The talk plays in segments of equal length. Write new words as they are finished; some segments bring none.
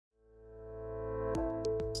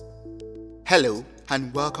Hello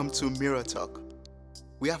and welcome to Mirror Talk.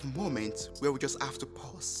 We have moments where we just have to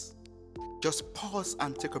pause. Just pause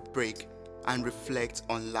and take a break and reflect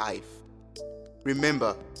on life.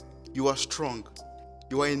 Remember, you are strong,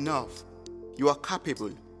 you are enough, you are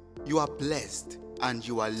capable, you are blessed, and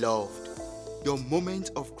you are loved. Your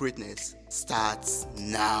moment of greatness starts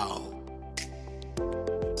now.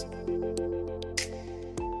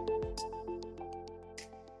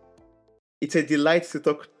 It's a delight to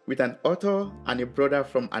talk with an author and a brother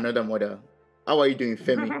from another mother. How are you doing,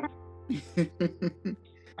 Femi?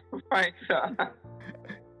 Fine, sir.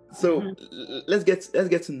 So let's get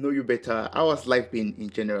to know you better. How has life been in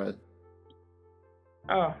general?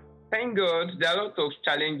 Oh, thank God. There are a lot of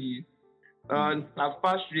challenges. I've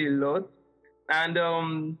passed through a lot, and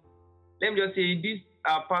let me just say these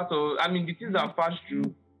are part of. I mean, the things I've passed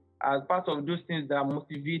through are part of those things that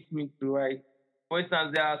motivate me to write. For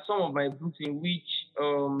instance, there are some of my books in which they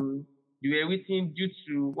were written due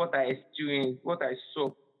to what I experienced, what I saw.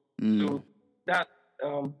 Mm, So that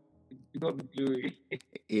um, to God be glory.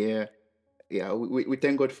 yeah, yeah. We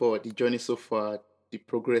thank God for the journey so far, the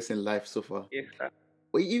progress in life so far. Yes, sir.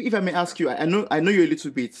 Well, if I may ask you, I know you a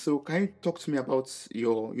little bit. So can you talk to me about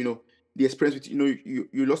your, the experience with,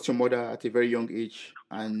 you lost your mother at a very young age,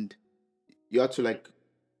 and you had to like,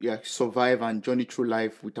 yeah, survive and journey through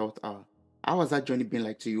life without her. How has that journey been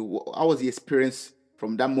like to you? How was the experience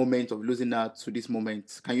from that moment of losing her to this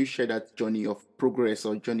moment? Can you share that journey of progress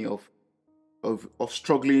or journey of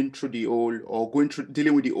struggling through the whole or going through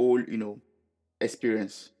dealing with the whole,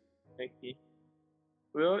 experience? Okay.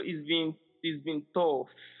 Well, it's been tough.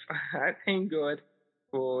 I thank God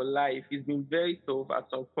for life. It's been very tough at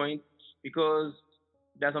some point because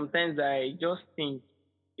there are sometimes I just think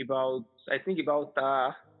about. I think about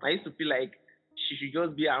her. I used to feel like she should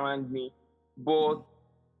just be around me, but Mm,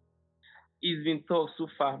 it's been tough so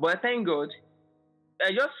far. But I thank God. I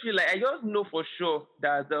just feel like I just know for sure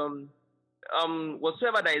that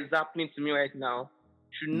whatsoever that is happening to me right now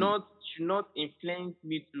should mm, not should not influence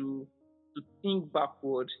me to think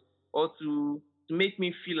backward or to make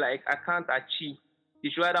me feel like I can't achieve.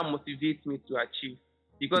 It should rather motivate me to achieve.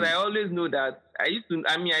 Because I mm, always know that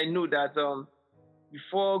I know that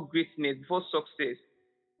before greatness, before success,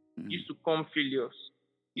 mm. used to come failures,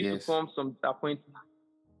 used to Yes. come some disappointment.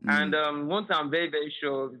 And Mm, one thing I'm very, very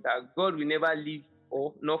sure of is that God will never leave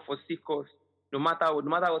or not forsake us, no matter what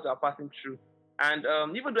we're passing through. And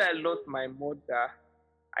even though I lost my mother,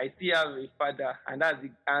 I still have a father, and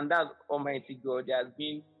that's Almighty God. He has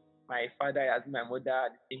been my father, he has been my mother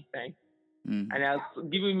at the same time, mm. and he has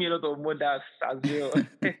given me a lot of mothers as well.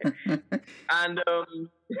 And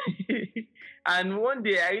and one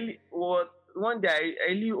day I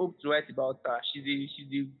really hope to write about her. She's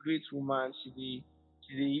a great woman. She's a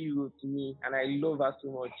hero to me, and I love her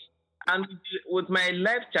so much. And with my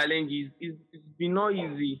life challenges, it's been not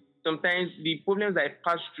easy. Sometimes the problems I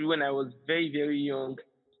passed through when I was very, very young,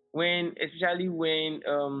 especially when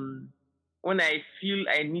when I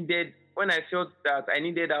felt that I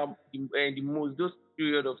needed the most, those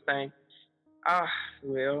period of time. Ah,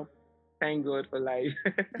 well, thank God for life.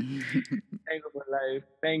 Thank God for life.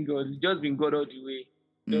 Thank God. It's just been God all the way.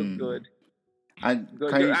 Just Mm. God. And God.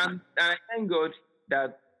 can you? And I thank God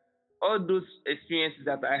that all those experiences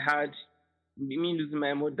that I had, me losing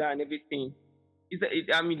my mother and everything,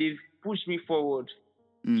 they've pushed me forward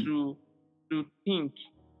Mm, to to think.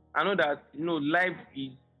 I know that life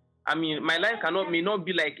is. My life cannot may not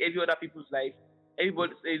be like every other people's life. It's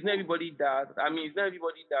not everybody that. It's not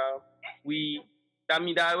everybody that we. That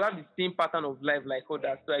we have the same pattern of life like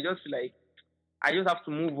others. So I just feel like I just have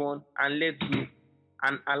to move on and let go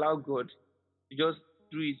and allow God to just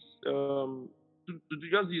do his to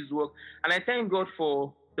just do his work. And I thank God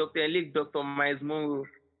for Dr. Miles Monroe.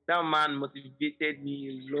 That man motivated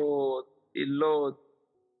me a lot.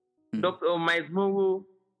 mm. Dr. Miles Monroe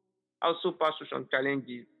also passed through some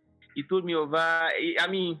challenges. He told me I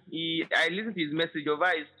listened to his message over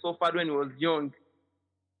he suffered when he was young,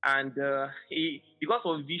 and he because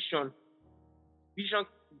of vision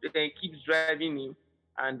keeps driving him,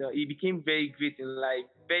 and he became very great in life.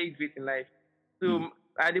 Mm. So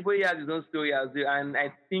Adeboye has his own story as well, and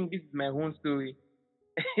I think this is my own story.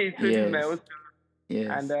 So this is my own Yes. story,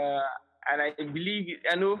 and Yes. uh, and I believe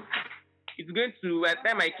I know it's going to. By the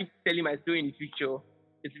time I keep telling my story in the future,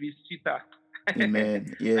 it will be sweeter, Amen.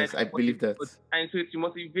 and Yes, I believe that. so to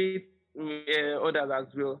motivate others as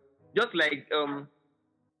well. Just like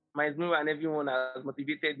my Zuru and everyone has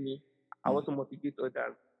motivated me, I Mm. also motivate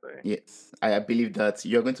others. So, Yes, I believe that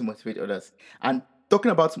you're going to motivate others. And talking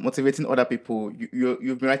about motivating other people,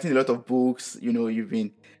 you've been writing a lot of books. You've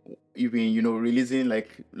been releasing like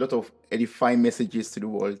a lot of edifying messages to the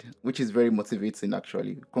world, which is very motivating.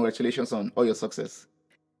 Actually, congratulations on all your success.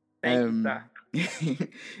 Thank you, sir. Um,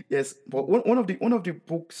 yes, but one of the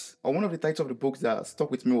books, or one of the titles of the books that stuck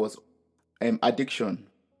with me was addiction.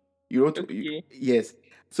 You wrote, Okay. yes.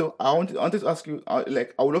 So I wanted to ask you,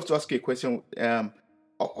 like, I would love to ask you a question.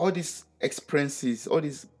 All these experiences, all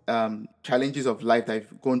these challenges of life that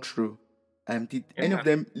I've gone through, did any of Yeah.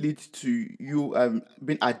 them lead to you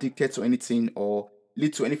being addicted to anything, or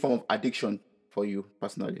lead to any form of addiction for you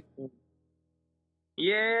personally?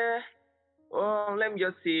 Yeah. Let me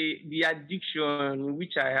just say the addiction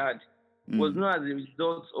which I had was Mm. not as a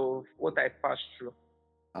result of what I passed through.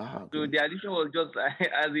 Ah, So okay. the addiction was just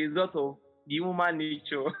as a result of the human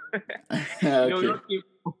nature. We Okay. all came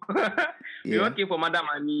we all Yeah. came from Adam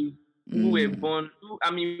and Eve, who were Mm. born,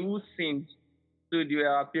 who sinned. So they were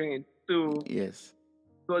our parents. So Yes.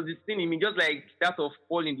 it was the sin in me, just like that of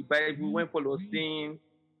Paul in the Bible when Paul was saying,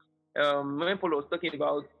 when Paul was talking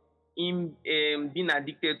about him being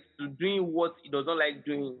addicted to doing what he does not like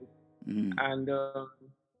doing, Mm. and so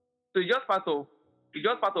it's just part of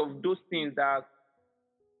those things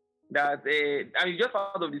it's just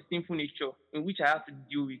part of the sinful nature in which I have to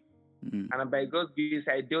deal with, Mm. and by God's grace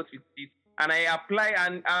I dealt with it, and I apply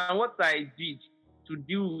and what I did to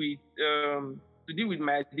deal with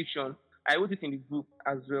my addiction, I wrote it in the book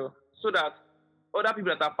as well, so that other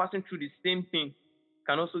people that are passing through the same thing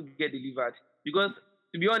can also get delivered. Because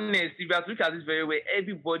to be honest, if you have to look at this very well,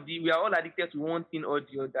 everybody we are all addicted to one thing or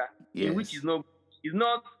the other, in which Yes. is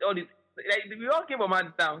not all this, like we all came from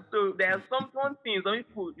Adam. So there are some one thing, some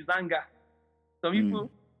people is anger, some Mm.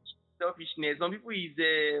 people selfishness, some people is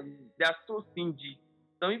they are so stingy.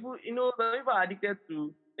 Some people, some people are addicted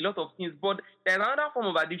to a lot of things. But there's another form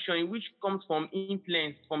of addiction in which comes from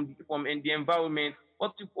influence from the environment,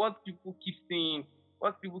 what people keep saying,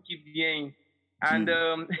 what people keep hearing, and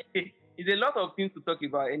Mm. it's a lot of things to talk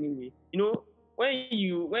about anyway. When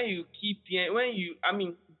you keep hearing,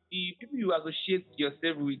 the people you associate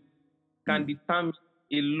yourself with can Mm. determine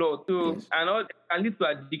a lot. So Yes. and all can lead to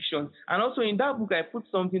addiction. And also in that book I put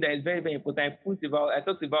something that is very, very important. I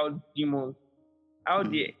talked about demons, how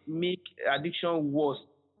Mm. they make addiction worse.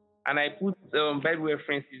 And I put Bible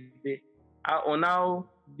references there on how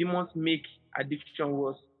demons make addiction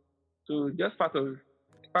worse. So just part of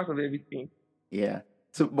everything. Yeah.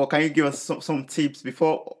 So, but can you give us some tips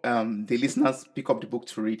before the listeners pick up the book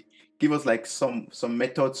to read? Give us like some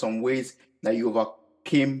methods, some ways that you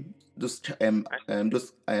overcame those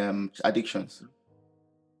addictions.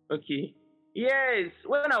 Okay. Yes,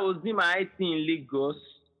 when I was doing my IT in Lagos,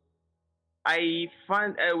 I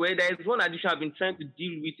found there is one addiction I've been trying to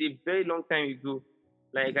deal with a very long time ago.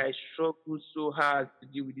 Like Mm. I struggled so hard to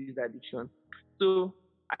deal with this addiction. So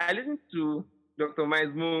I listened to Dr.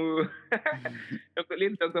 Miles Monroe.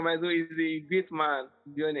 Dr. Miles Monroe is a great man, to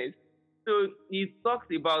be honest. So he talks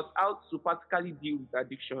about how to practically deal with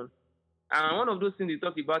addiction. And one of those things he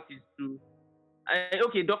talked about is to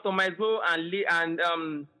okay, Dr. Miles Monroe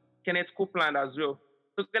and Kenneth Copeland as well.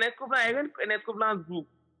 So I read Kenneth Copeland's book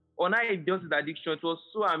on how he dealt with addiction. It was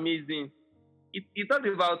so amazing. He talked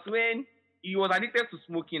about when he was addicted to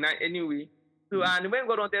smoking anyway. So Mm. and when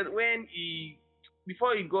God wanted when he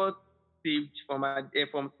before he got saved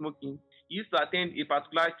from smoking, he used to attend a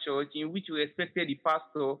particular church in which he respected the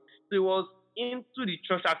pastor. So he was into the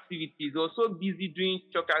church activities. He was so busy doing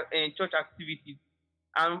church activities,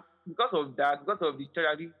 and because of the church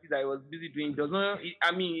activities I was busy doing, does not. He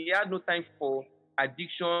had no time for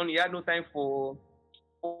addiction. He had no time for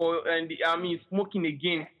smoking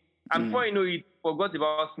again. And before Mm. you know it, forgot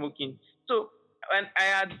about smoking. So when I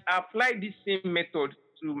had applied this same method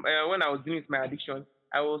to when I was dealing with my addiction,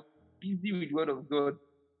 I was busy with the Word of God.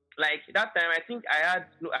 Like that time, I think I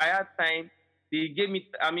had time. They gave me.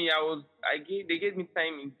 They gave me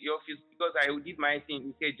time in the office because I did my thing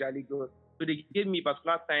in Ikeja, God. So they gave me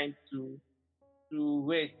particular time to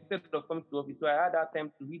rest instead of coming to office. So I had that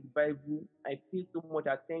time to read the Bible. I paid so much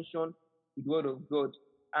attention to the Word of God,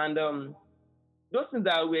 and those things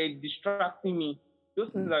that were distracting me,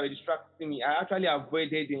 Mm. I actually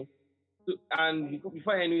avoided them. So, and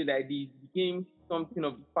before I knew that it became something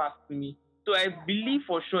of the past to me. So I believe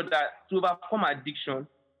for sure that to overcome addiction,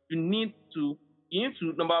 you need to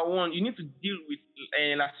number one, you need to deal with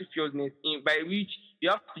lasciviousness, by which you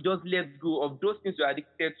have to just let go of those things you're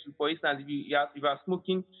addicted to. For instance, if you are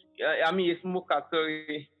smoking, a smoker,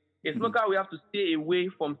 sorry, a Mm. smoker will have to stay away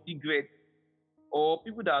from cigarettes or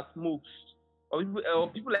people that smoke. or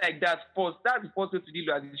people like that first. That's the first way to deal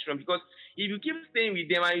with addiction. Because if you keep staying with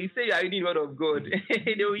them and you say you are reading the word of God,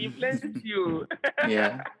 they will influence you.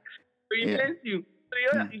 Yeah. They will Yeah. influence you.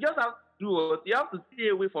 So Mm. you just have to do what? You have to stay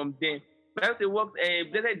away from them. Bible say,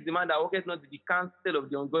 blessed is the man that walketh not in the counsel of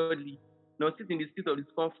the ungodly, nor sit in the seat of the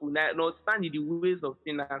scornful, nor stand in the ways of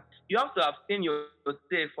sinners. You have to abstain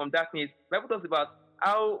yourself from darkness. Bible talks about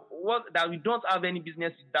that we don't have any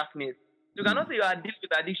business with darkness. You cannot Mm. say you are dealing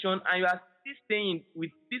with addiction and you are still staying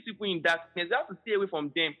with these people in darkness. You have to stay away from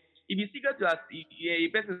them. If the cigarette a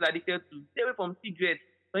person is addicted to, stay away from cigarettes.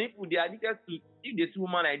 Some people they are addicted to, if they see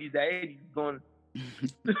woman like this, their head is gone.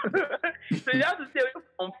 So you have to stay away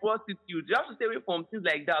from prostitute. You have to stay away from things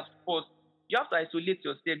like that first. You have to isolate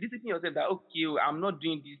yourself, discipline yourself that okay, I'm not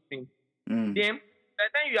doing these things. Mm. Then by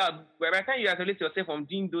the time you isolate yourself from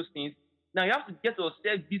doing those things, now you have to get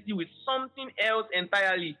yourself busy with something else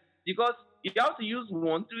entirely. Because you have to use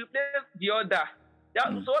one to replace the other.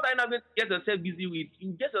 Mm. So what are you not going to get yourself busy with?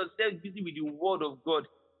 You get yourself busy with the word of God,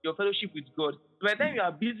 your fellowship with God. So by the time Mm. you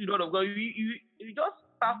are busy with the word of God, you just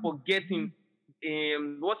start forgetting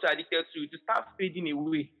what you're addicted to start fading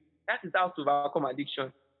away. That is how to overcome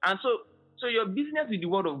addiction. And so your business with the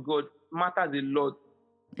word of God matters a lot.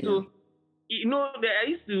 Yeah. So I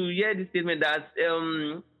used to hear this statement that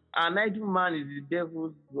an idle man is the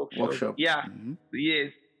devil's workshop. Workshop. Yeah, Mm-hmm.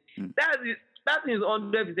 yes, Mm. that is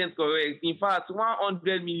 100% correct. In fact,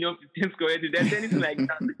 100 million% correct. If there's anything like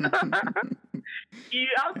that, you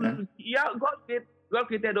have Yeah. to. Yeah, God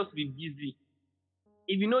created us to be busy.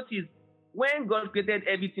 If you notice, when God created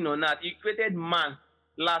everything on earth, He created man.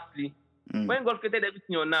 Lastly, Mm. when God created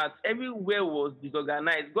everything on earth, everywhere was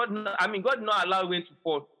disorganized. God did not allow rain to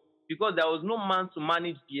fall because there was no man to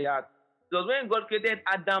manage the earth. It was when God created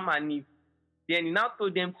Adam and Eve, then He now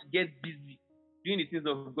told them to get busy doing the things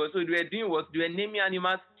of God. So they were doing what? They were naming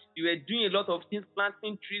animals. They were doing a lot of things,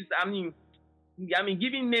 planting trees.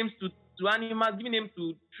 Giving names to animals, giving names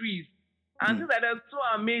to trees, and Mm. things like that. So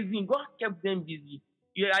amazing. God kept them busy.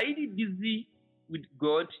 You are either busy with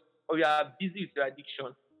God or you are busy with your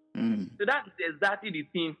addiction. Mm. So that is exactly the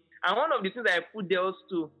thing. And one of the things I put there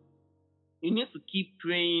also, you need to keep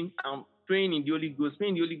praying and praying in the Holy Ghost.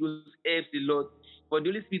 Praying in the Holy Ghost helps a lot. But the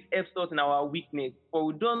Holy Spirit helps us in our weakness. For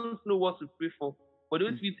we don't know what to pray for. But the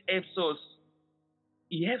Holy Spirit helps us.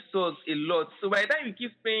 He helps us a lot. So by the time you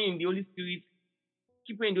keep praying in the Holy Spirit,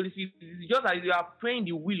 keep praying in the Holy Spirit, it's just as you are praying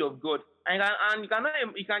the will of God. You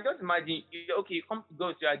can just imagine, okay, you come to God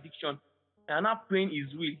with your addiction, and you're not praying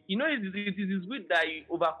His will. It is His will that you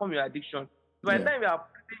overcome your addiction. So by the Yeah. time you are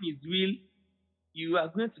praying His will, you are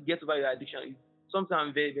going to get over your addiction. It's something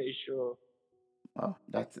I'm very, very sure. Wow,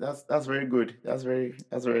 that's very good. That's very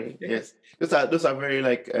yes. Those are very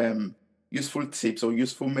like useful tips or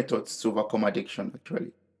useful methods to overcome addiction.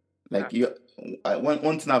 Actually, like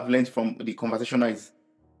one thing I've learned from the conversation is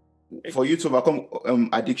for you to overcome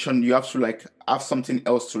addiction, you have to like have something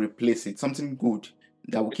else to replace it, something good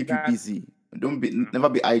that will keep you Exactly. busy. Never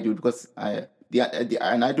be idle because an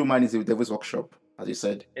idle man is a devil's workshop, as you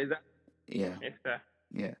said. Exactly. Yeah. Yes, sir.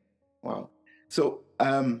 Yeah. Wow. So,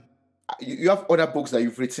 you have other books that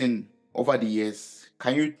you've written over the years.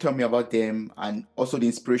 Can you tell me about them and also the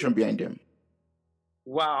inspiration behind them?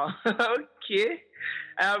 Wow. Okay.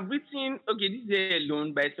 I have written, okay, this year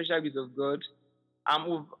alone, by special grace of God, I'm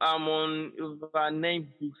on over 9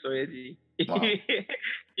 books already. Wow. The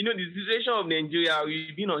situation of Nigeria,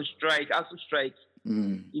 we've been on strike, ASU strike.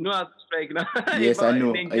 Mm. You know ASU strike now. Yes, I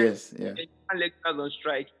know. Nigerian Yes, yeah. lecturers on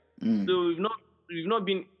strike. Mm. So we've not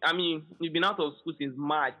been. We've been out of school since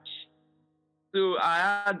March. So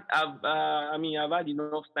I've had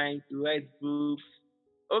enough time to write books.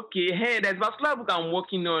 Okay, hey, there's a particular book I'm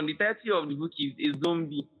working on. The title of the book is A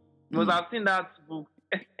Zombie. You must Mm. have seen that book,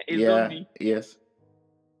 A Yeah. Zombie. Yes.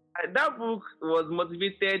 That book was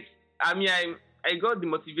motivated. I got the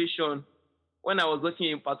motivation when I was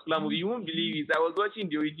watching a particular movie. You won't believe it. I was watching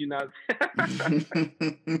the originals.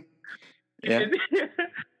 Yeah.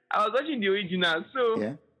 I was watching the originals. So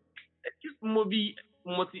Yeah. this movie,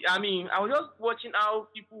 I was just watching how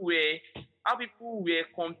people were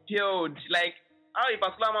compelled, like how a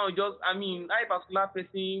particular man how a particular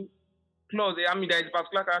person, Claus. There is a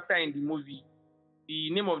particular character in the movie. The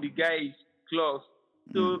name of the guy is Claus.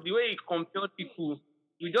 So Mm. the way he compelled people,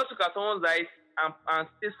 you just look at someone's eyes and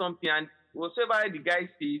say something, and whatever the guy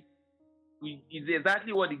says is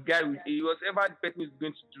exactly what the guy will say, whatever the person is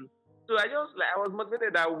going to do. So I was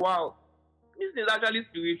motivated that wow, this is actually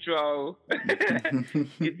spiritual.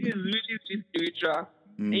 It is really spiritual,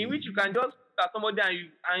 in which you Mm. can just look at somebody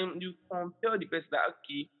and you compel the person that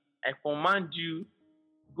okay, I command you,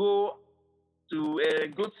 go to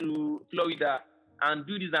go to Florida and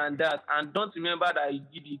do this and that, and don't remember that you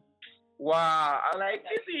did it. Wow, I'm like,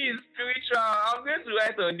 this is spiritual. I'm going to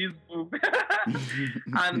write on this book.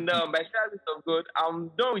 And by the grace of God,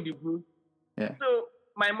 I'm done with the book. Yeah. So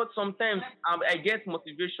sometimes I get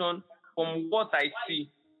motivation from what I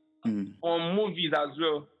see on movies as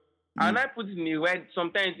well, and I put it in the right.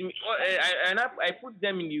 Sometimes I put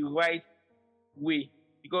them in the right way,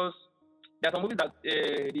 because there are some movies that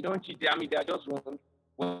they don't cheat. I mean, they are just wrong,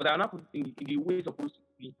 but I'm not put it in the way it's supposed to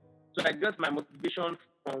be. So I got my motivation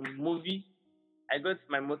from movies. I got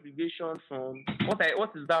my motivation from what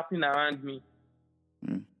is happening around me.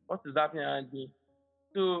 What is happening around me.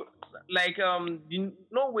 So, like the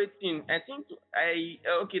no waiting. I think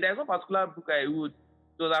okay. There's one particular book I wrote.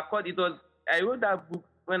 I wrote that book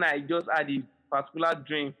when I just had a particular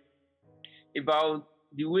dream about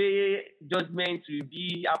the way judgment will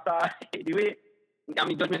be after the way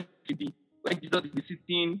judgment will be when Jesus will be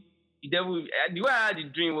sitting. The devil. The way I had the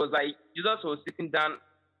dream was like Jesus was sitting down.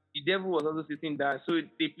 The devil was also sitting down. So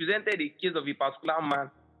they presented a case of a particular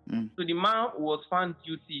man. So the man was found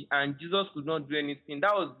guilty, and Jesus could not do anything.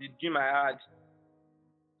 That was the dream I had.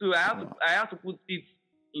 So I have to put it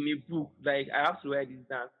in a book. Like, I have to write this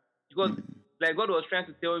down, because like God was trying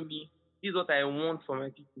to tell me, this is what I want for my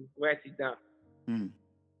people. Write it down. And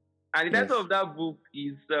the title of that book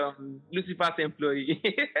is Lucifer's Employee.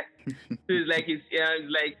 So it's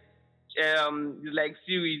like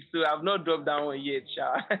series. So I've not dropped that one yet,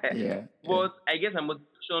 But I guess I'm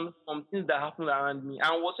motivation from things that happen around me,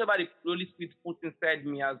 and whatever the Holy Spirit puts inside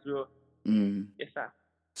me as well. Yes, sir.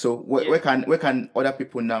 So where can other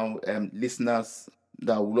people now, listeners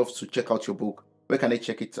that would love to check out your book, where can they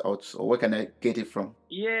check it out, or where can I get it from?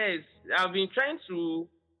 Yes, I'm trying to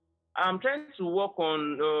work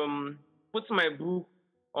on putting my book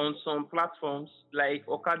on some platforms like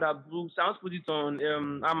Okada Books. I want to put it on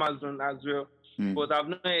Amazon as well, but I've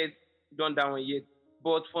not yet done that one yet.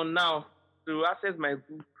 But for now, to access my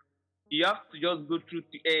book, you have to just go through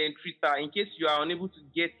Twitter. In case you are unable to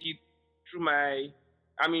get it through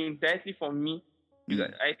directly from me,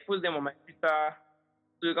 I post them on my Twitter.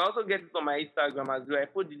 So you can also get it on my Instagram as well. I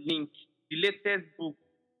put the link, the latest book.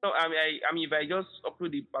 So if I just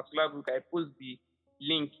upload the particular book, I post the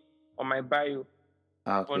link on my bio.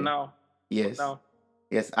 For now. Yes.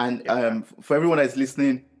 And for everyone that's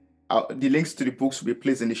listening, the links to the books will be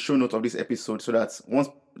placed in the show notes of this episode, so that once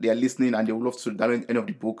they are listening and they would love to download any of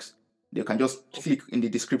the books, they can just click in the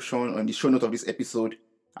description or in the show note of this episode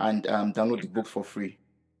and download the book for free.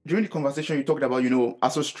 During the conversation, you talked about,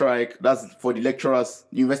 ASO strike. That's for the lecturers,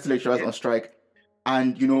 university lecturers on strike,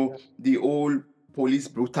 and the old police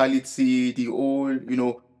brutality, the old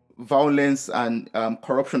violence and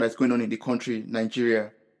corruption that's going on in the country,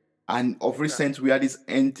 Nigeria. And of recent, we had this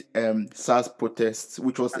end SARS protests,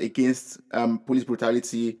 which was against police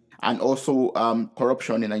brutality and also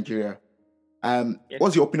corruption in Nigeria.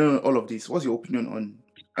 What's your opinion on all of this? What's your opinion on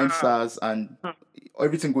end SARS and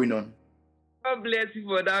everything going on? God bless you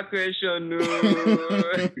for that question. No.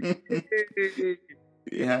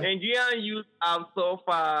 Nigerian youth have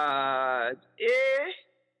suffered.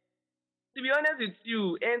 To be honest with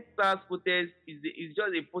you, end SARS protest is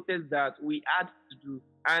just a protest that we had to do.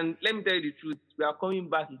 And let me tell you the truth, we are coming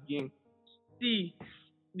back again. See,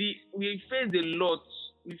 we faced a lot.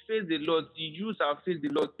 The youth have faced a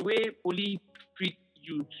lot. The way police treat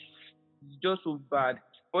youth is just so bad.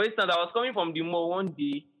 For instance, I was coming from the mall one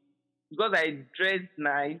day, because I dressed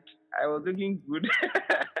nice, I was looking good.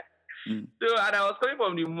 So, and I was coming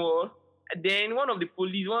from the mall. Then one of the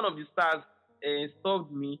stars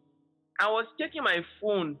stopped me. I was checking my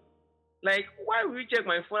phone. Like, why will you check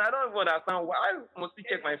my phone? I don't even understand. Why must you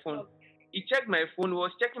check my phone? He checked my phone,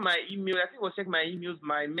 was checking my email. I think he was checking my emails,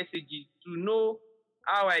 my messages, to know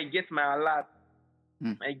how I get my alert.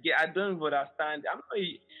 I don't even understand. I'm not,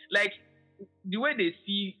 like, the way they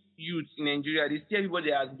see youth in Nigeria, they see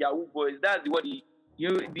everybody as Yahoo boys. That's the word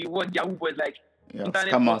Yahoo boys, like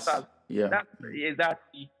internet monsters. That's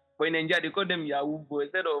exactly. But in Nigeria, they call them Yahoo boys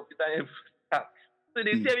instead of internet monsters. So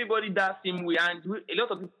they see everybody that same way, and a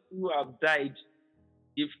lot of people who have died.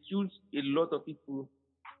 They've killed a lot of people.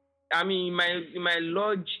 I mean, in my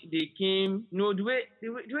lodge, they came. The way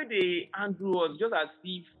they handled us, just as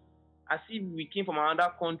if we came from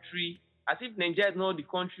another country, as if Nigeria is not the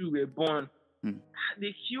country we were born.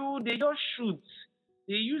 They kill, they just shoot.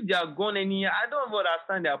 They use their gun anyhow. I don't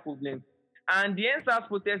understand their problem. And the NSAS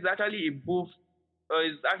protest is actually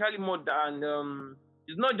it's actually more than,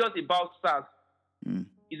 it's not just about SARS.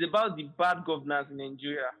 It's about the bad governance in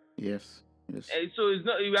Nigeria. Yes. So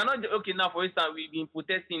we are not, okay, now for instance, we've been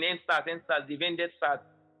protesting NSAS, they've ended SARS.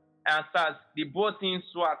 and SARS, they brought in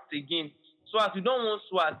SWAT again. SWAT, we don't want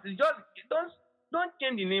SWAT. It's just don't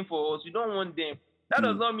change the name for us. We don't want them. That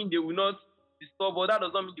does Mm. not mean they will not disturb us. That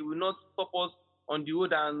does not mean they will not stop us on the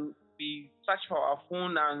road and be search for our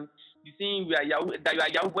phone and be saying we are Yahoo, that you are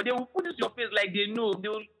Yahoo. But they will put this in your face like they know. They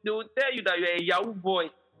will tell you that you are a Yahoo boy.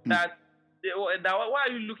 Mm. That why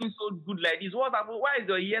are you looking so good like this? What happened? Why is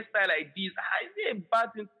your hairstyle like this? Is it a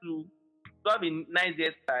bad thing to have a nice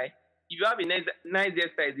hairstyle? If you have a nice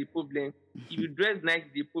hairstyle, is a problem. If you dress nice,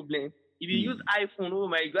 is a problem. If you use iPhone, oh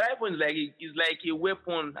my god, iPhone is like a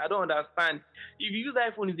weapon. I don't understand. If you use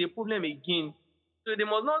iPhone, it's a problem again. So they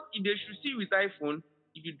must not. If they should see with iPhone,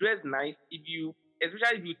 if you dress nice,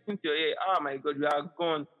 especially if you tint your hair, oh my god, you are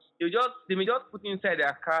gone. They may just put you inside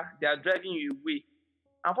their car. They are driving you away.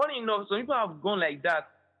 And funny enough, some people have gone like that.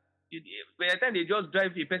 By the time they just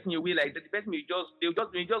drive a person away like that, the person may just go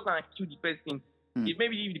and kill the person. If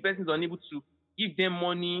the person is unable to give them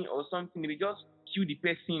money or something, they may just kill the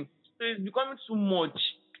person. So it's becoming too much.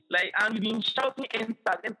 Like, and we've been shouting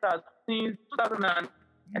EndSARS since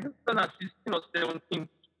 2016 or 17.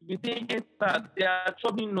 We've been saying EndSARS, they are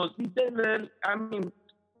troubling us. I mean,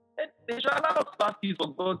 they should allow us parties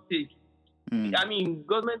for God's sake. I mean,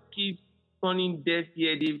 government keeps turning deaf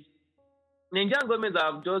here. Nigerian governments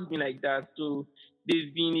have just been like that. So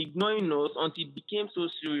they've been ignoring us until it became so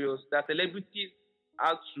serious that celebrities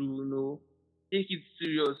had to, take it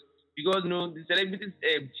serious. Because, the celebrities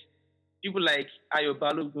helped. People like Ayo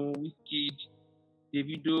Balogun, Wizkid,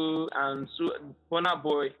 Davido, and so Burna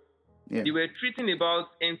Boy. Yeah. They were tweeting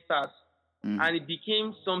about EndSARS. And it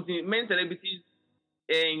became something. Many celebrities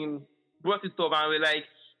brought it up and were like,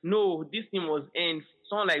 no, this thing was end.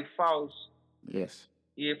 Someone like Fowls. Yes.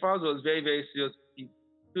 Yeah, Fowls was very, very serious.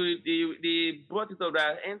 So they brought it up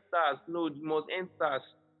that EndSARS, no, it must EndSARS.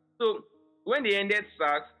 So when they ended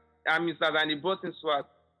SARS, and they brought in SWAT,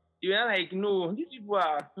 they were like, no, these people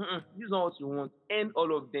this is not what you want. End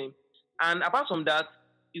all of them. And apart from that,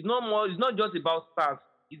 it's not just about SARS.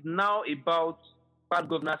 It's now about bad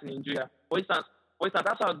governance in Nigeria. For instance,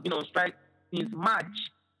 that's how I've been on strike since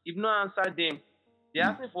March. If not answered them, they're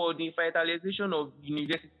asking for the revitalization of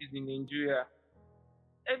universities in Nigeria.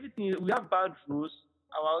 Everything, we have bad rules.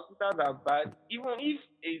 Our hospitals are bad. Even if,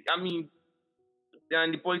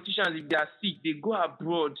 and the politicians, if they are sick, they go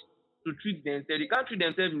abroad to treat themselves. They can't treat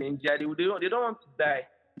themselves in Nigeria. They don't want to die.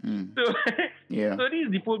 So, yeah. So this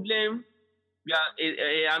is the problem we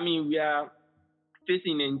are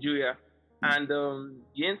facing in Nigeria, and the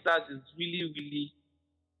EndSARS is really, really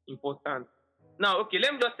important. Now, okay,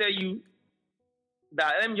 let me just tell you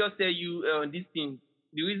this thing.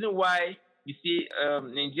 The reason why we say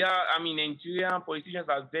Nigerian politicians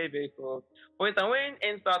are very, very corrupt. For instance, when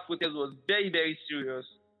EndSARS protest was very, very serious,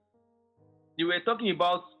 they were talking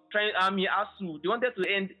about ASU. They wanted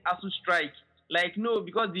to end ASU strike. Like, no,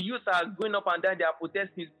 because the youth are going up and down, they are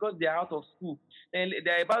protesting because they are out of school. And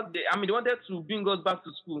they wanted to bring us back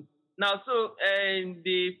to school. Now, so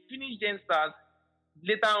they finished EndSARS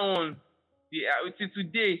later on. Till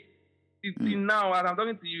today, till now, as I'm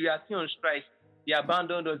talking to you, we are still on strike. They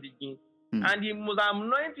abandoned us again. And the most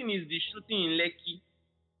annoying thing is the shooting in Lekki.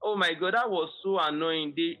 Oh my God, that was so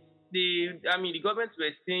annoying. The government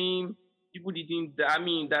were saying people didn't.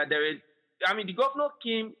 The governor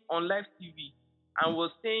came on live TV and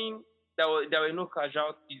was saying there were no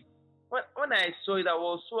casualties. When I saw it, I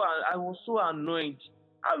was so annoyed.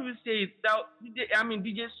 How will you say it?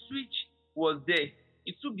 DJ Switch was there.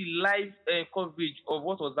 It took the live coverage of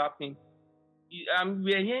what was happening. We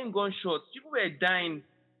were hearing gunshots. People were dying,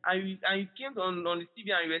 and you came on the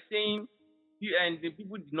TV and you were saying, and the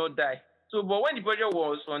people did not die. So, but when the pressure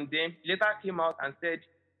was on them, later came out and said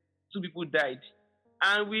 2 people died.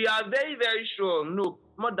 And we are very, very sure, no,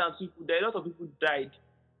 more than 2 people died. A lot of people died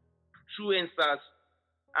through EndSARS.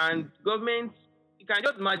 And government, you can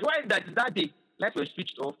just imagine why that day lights were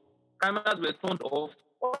switched off, cameras were turned off.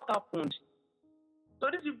 What happened? So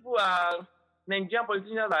these people Nigerian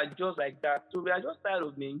politicians are just like that. So we are just tired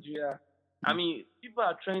of Nigeria. People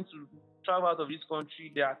are trying to travel out of this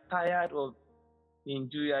country. They are tired of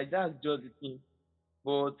Nigeria. That's just the thing.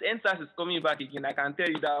 But EndSARS is coming back again. I can tell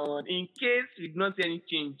you that one. In case we do not see any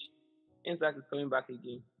change, EndSARS is coming back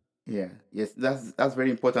again. Yeah. Yes, that's very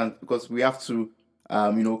important because we have to,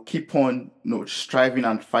 keep on, striving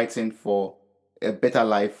and fighting for a better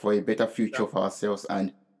life, for a better future for ourselves,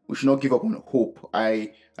 and we should not give up on hope.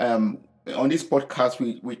 On this podcast,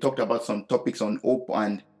 we talked about some topics on hope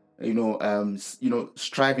and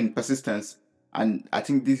striving, persistence, and I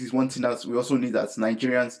think this is one thing that we also need as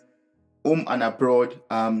Nigerians, home and abroad,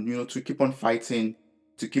 to keep on fighting,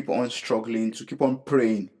 to keep on struggling, to keep on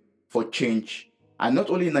praying for change And not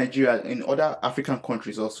only in Nigeria, in other African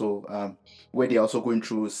countries also, where they're also going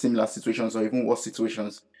through similar situations or even worse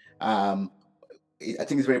situations. Um, I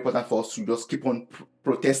think it's very important for us to just keep on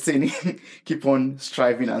protesting, keep on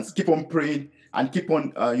striving, and keep on praying, and keep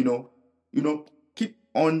on, keep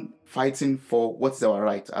on fighting for what's our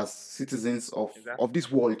right as citizens Exactly. of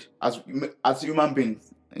this world, as human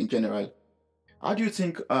beings in general. How do you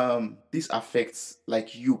think this affects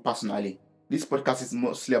like you personally? This podcast is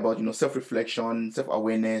mostly about self-reflection,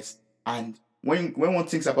 self-awareness, and when one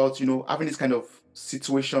thinks about having this kind of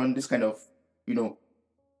situation, this kind of you know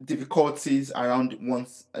difficulties around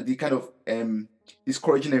one's the kind of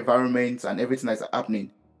discouraging environment and everything that's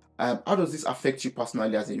happening. How does this affect you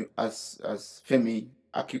personally as Femi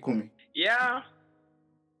Akikumi? Yeah.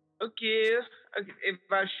 Okay. Okay. If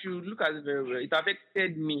I should look at it very well, it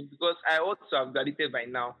affected me because I ought to have graduated by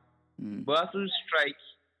now. Mm, But also strike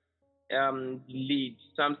delayed.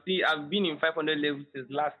 So I've been in 500 levels since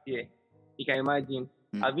last year. You can imagine.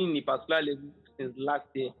 mm, I've been in a particular level since last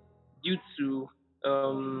year due to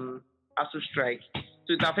ASU strike.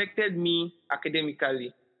 So it affected me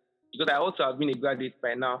academically because I also have been a graduate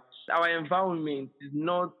by now. Our environment is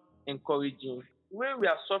not encouraging. Where we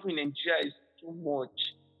are suffering in Nigeria is too much.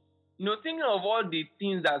 Thinking of all the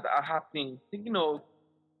things that are happening, thinking of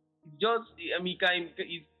just, I mean,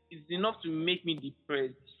 it's enough to make me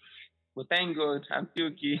depressed. But thank God, I'm still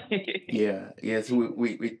okay. yeah, yes,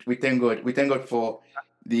 we thank God. We thank God for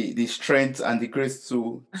the strength and the grace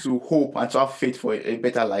to hope and to have faith for a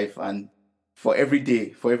better life, and for every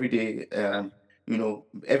day, every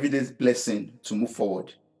day's blessing to move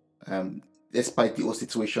forward, um, despite the old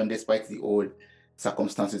situation, despite the old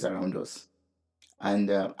circumstances around us.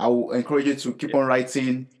 And I will encourage you to keep Yeah. on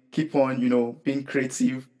writing, keep on being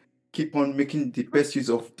creative, keep on making the best use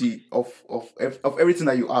of of everything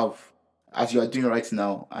that you have as you are doing right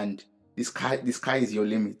now. And the sky is your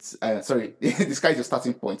limit. Sorry, the sky is your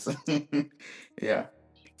starting point. Yeah.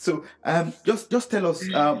 So just tell us,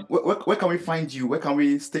 where can we find you? Where can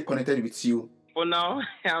we stay connected with you? For now,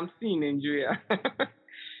 I'm still in Nigeria.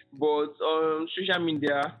 But on social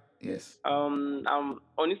media, Yes. I'm on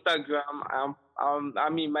Instagram. I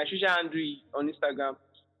mean, my social handle on Instagram,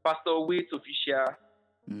 Pastor Wait Official.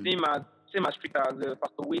 Mm, Same as Twitter as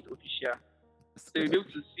Pastor Wait Official. that's So good. you'll be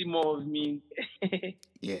able to see more of me.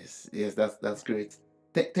 Yes, yes, that's great.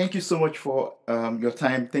 Thank you so much for your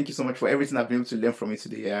time. Thank you so much for everything I've been able to learn from you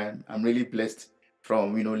today. I'm really blessed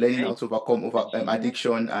from learning how Thank to you so overcome over much.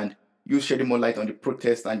 addiction, and you shedding more light on the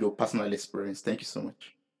protest and your personal experience. Thank you so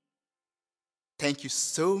much. Thank you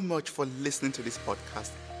so much for listening to this podcast.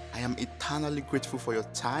 I am eternally grateful for your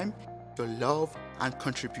time, your love, and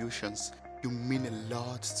contributions. You mean a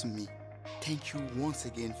lot to me. Thank you once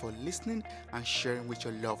again for listening and sharing with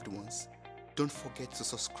your loved ones. Don't forget to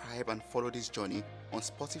subscribe and follow this journey on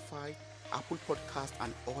Spotify, Apple Podcasts,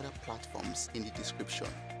 and other platforms in the description.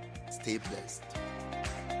 Stay blessed.